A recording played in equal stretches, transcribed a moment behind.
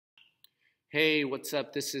Hey, what's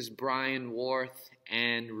up? This is Brian Warth,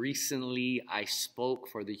 and recently I spoke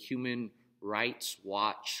for the Human Rights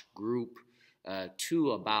Watch group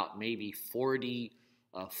to about maybe 40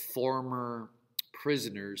 former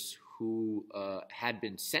prisoners who had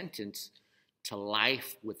been sentenced to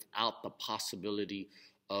life without the possibility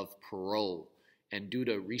of parole. And due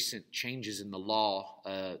to recent changes in the law,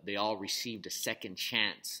 they all received a second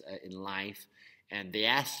chance in life. And they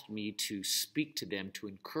asked me to speak to them, to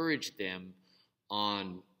encourage them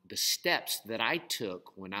on the steps that I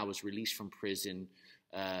took when I was released from prison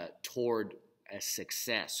toward a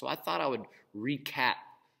success. So I thought I would recap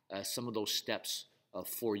some of those steps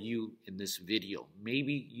for you in this video.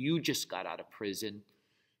 Maybe you just got out of prison.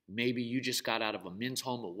 Maybe you just got out of a men's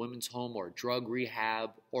home, a women's home, or a drug rehab.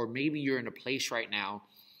 Or maybe you're in a place right now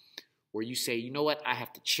where you say, you know what, I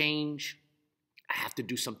have to change. I have to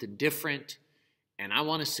do something different. And I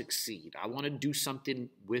want to succeed. I want to do something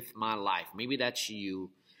with my life. Maybe that's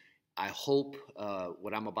you. I hope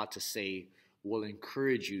what I'm about to say will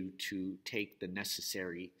encourage you to take the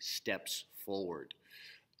necessary steps forward.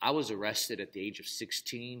 I was arrested at the age of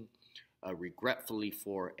 16, regretfully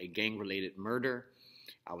for a gang-related murder.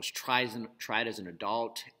 I was tried as an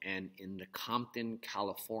adult and in the Compton,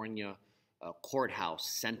 California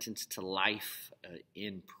courthouse, sentenced to life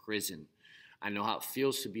in prison. I know how it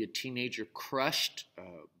feels to be a teenager crushed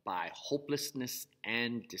by hopelessness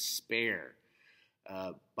and despair.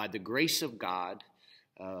 By the grace of God,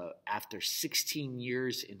 after 16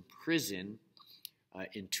 years in prison,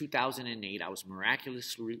 in 2008, I was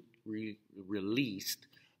miraculously released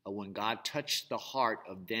when God touched the heart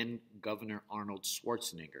of then Governor Arnold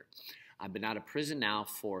Schwarzenegger. I've been out of prison now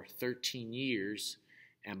for 13 years,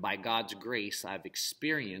 and by God's grace, I've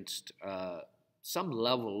experienced some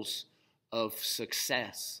levels of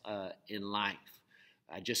success in life.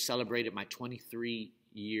 I just celebrated my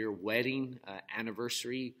 23-year wedding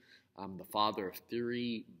anniversary. I'm the father of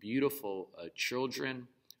 3 beautiful children.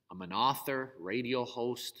 I'm an author, radio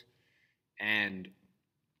host, and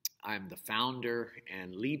I'm the founder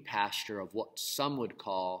and lead pastor of what some would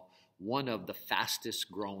call one of the fastest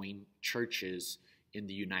growing churches in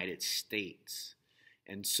the United States.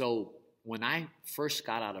 And so when I first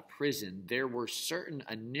got out of prison, there were certain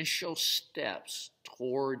initial steps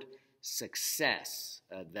toward success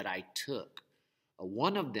that I took.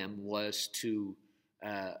 One of them was to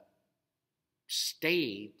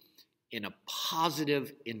stay in a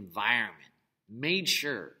positive environment, made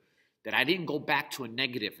sure that I didn't go back to a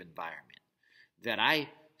negative environment, that I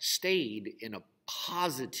stayed in a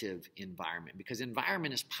positive environment, because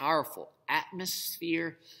environment is powerful.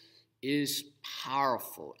 Atmosphere is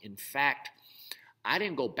powerful. In fact, I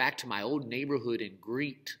didn't go back to my old neighborhood and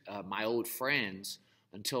greet my old friends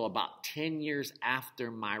until about 10 years after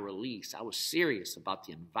my release. I was serious about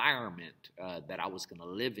the environment that I was going to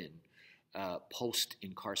live in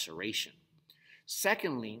post-incarceration.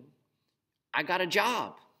 Secondly, I got a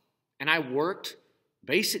job, and I worked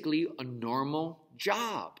basically a normal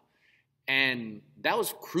job. And that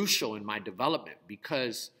was crucial in my development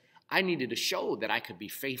because I needed to show that I could be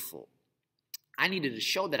faithful. I needed to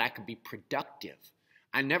show that I could be productive.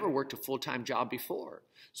 I never worked a full-time job before.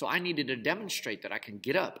 So I needed to demonstrate that I can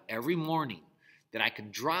get up every morning, that I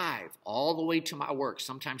could drive all the way to my work,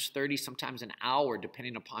 sometimes 30, sometimes an hour,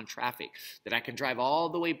 depending upon traffic, that I could drive all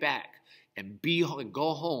the way back and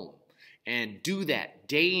go home and do that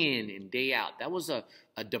day in and day out. That was a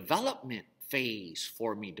development phase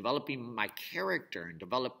for me, developing my character and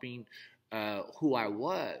developing who I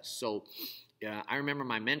was. So I remember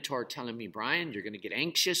my mentor telling me, Brian, you're going to get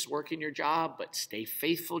anxious working your job, but stay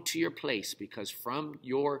faithful to your place, because from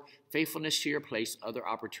your faithfulness to your place, other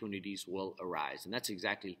opportunities will arise. And that's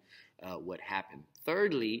exactly what happened.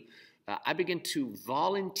 Thirdly, I began to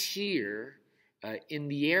volunteer in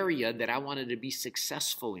the area that I wanted to be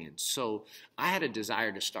successful in. So I had a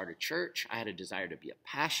desire to start a church. I had a desire to be a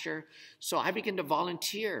pastor. So I began to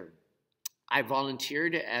volunteer. I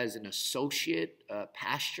volunteered as an associate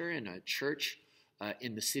pastor in a church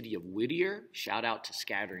in the city of Whittier. Shout out to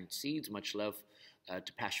Scattering Seeds. Much love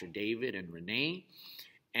to Pastor David and Renee.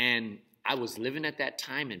 And I was living at that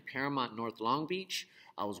time in Paramount, North Long Beach.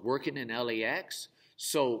 I was working in LAX.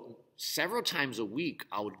 So several times a week,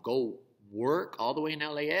 I would go work all the way in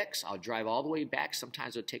LAX. I'll drive all the way back.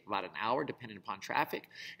 Sometimes it'll take about an hour depending upon traffic.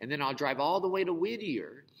 And then I'll drive all the way to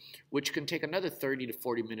Whittier, which can take another 30 to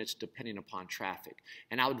 40 minutes depending upon traffic.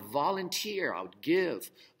 And I would volunteer. I would give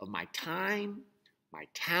of my time, my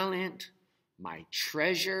talent, my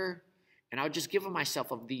treasure, and I would just give of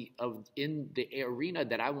myself in the arena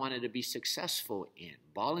that I wanted to be successful in.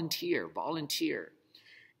 Volunteer.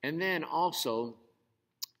 And then also,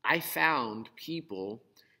 I found people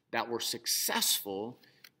that were successful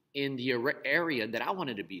in the area that I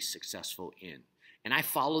wanted to be successful in. And I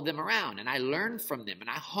followed them around, and I learned from them, and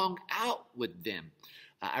I hung out with them.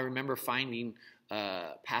 I remember finding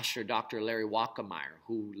Pastor Dr. Larry Wackemeyer,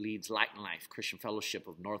 who leads Light and Life Christian Fellowship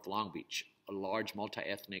of North Long Beach, a large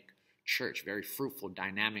multi-ethnic church, very fruitful,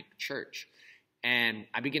 dynamic church. And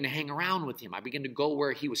I began to hang around with him. I began to go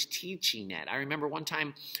where he was teaching at. I remember one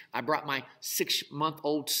time I brought my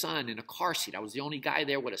 6-month-old son in a car seat. I was the only guy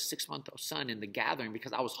there with a 6-month-old son in the gathering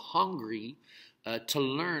because I was hungry to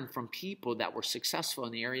learn from people that were successful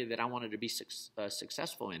in the area that I wanted to be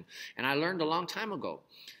successful in. And I learned a long time ago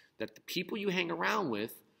that the people you hang around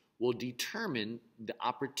with will determine the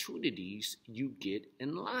opportunities you get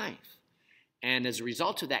in life. And as a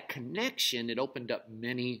result of that connection, it opened up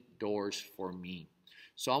many doors for me.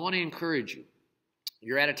 So I want to encourage you.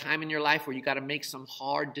 You're at a time in your life where you got to make some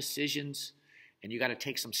hard decisions and you got to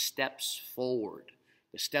take some steps forward.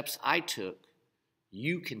 The steps I took,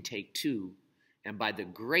 you can take too. And by the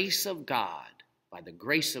grace of God,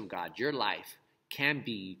 your life can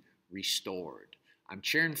be restored. I'm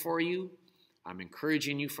cheering for you. I'm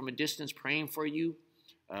encouraging you from a distance, praying for you.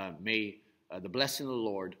 May the blessing of the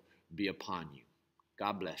Lord be upon you.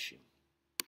 God bless you.